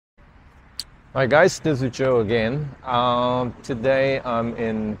Hi guys, this is Joe again. Today I'm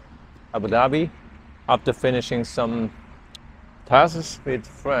in Abu Dhabi after finishing some tasks with a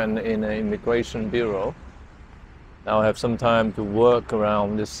friend in an immigration bureau. Now I have some time to work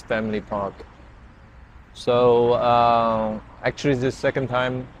around this family park. So actually this is the second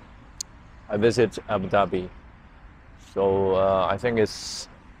time I visit Abu Dhabi. So I think it's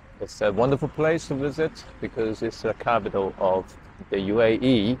a wonderful place to visit because it's the capital of the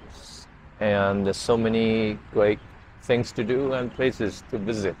UAE. And there's so many great things to do and places to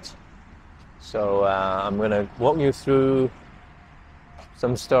visit. So I'm going to walk you through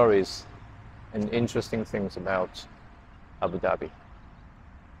some stories and interesting things about Abu Dhabi.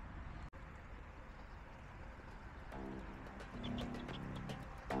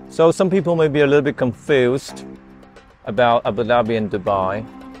 So some people may be a little bit confused about Abu Dhabi and Dubai.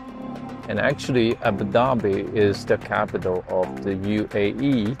 And actually Abu Dhabi is the capital of the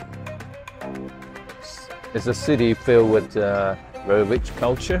UAE. It's a city filled with very rich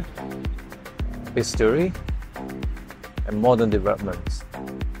culture, history, and modern developments.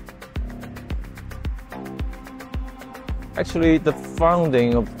 Actually, the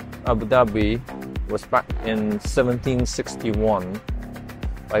founding of Abu Dhabi was back in 1761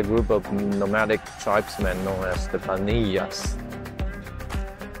 by a group of nomadic tribesmen known as the Baniyas.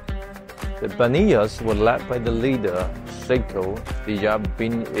 The Baniyas were led by the leader Sheikh Diyab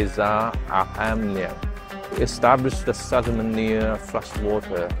bin Isa al-Amniya, who established the settlement near fresh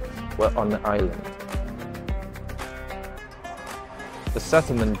water on the island. The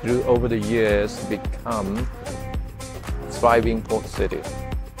settlement grew over the years to become a thriving port city.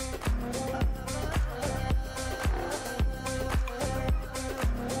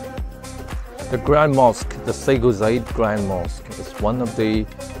 The Grand Mosque, the Sheikh Zayed Grand Mosque, is one of the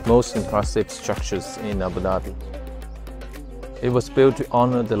most impressive structures in Abu Dhabi. It was built to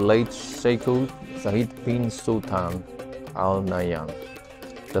honor the late Sheikh Zayed bin Sultan Al Nahyan,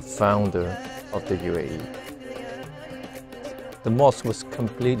 the founder of the UAE. The mosque was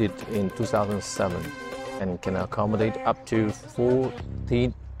completed in 2007 and can accommodate up to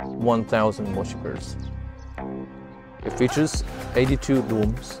 41,000 worshippers. It features 82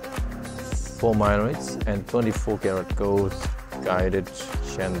 rooms, 4 minarets, and 24-karat gold guided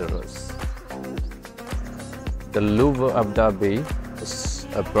chandeliers. The Louvre Abu Dhabi is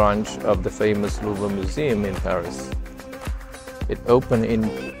a branch of the famous Louvre Museum in Paris. It opened in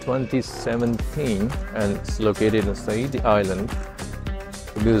 2017 and it's located on Saidi Island.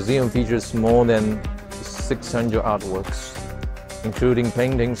 The museum features more than 600 artworks, including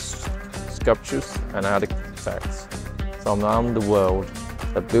paintings, sculptures, and artifacts from around the world.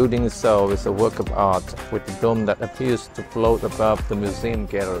 The building itself is a work of art with a dome that appears to float above the museum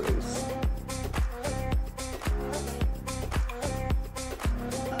galleries.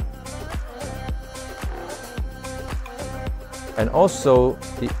 And also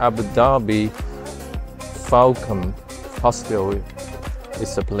the Abu Dhabi Falcon Hospital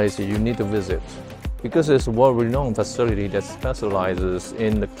is a place you need to visit because it's a world-renowned facility that specializes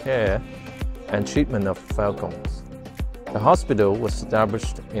in the care and treatment of falcons. The hospital was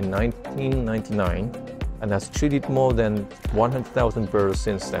established in 1999 and has treated more than 100,000 birds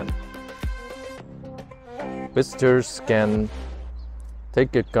since then. Visitors can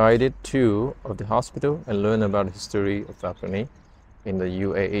take a guided tour of the hospital and learn about the history of falconry in the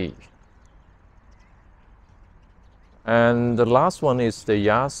UAE. And the last one is the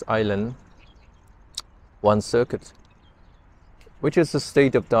Yas Island One Circuit, which is a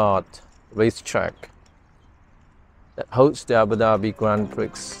state-of-the-art racetrack that hosts the Abu Dhabi Grand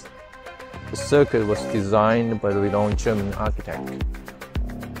Prix. The circuit was designed by the renowned German architect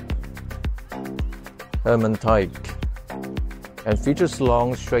Hermann Teich and features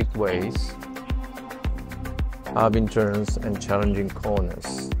long straightaways, hard turns, and challenging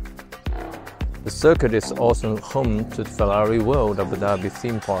corners. The circuit is also home to the Ferrari World Abu Dhabi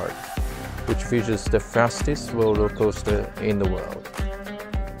theme park, which features the fastest roller coaster in the world.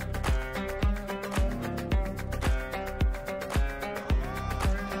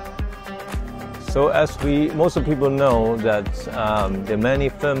 So as most of people know that there are many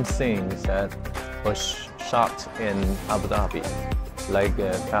film scenes that were shot in Abu Dhabi, like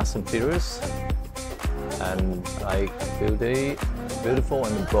Fast and Furious, and like Beautiful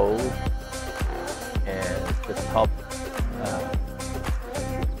and Bold, and the Top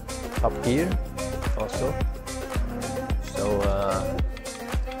Gear also. So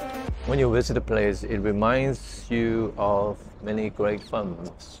when you visit a place, it reminds you of many great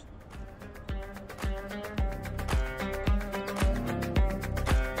films.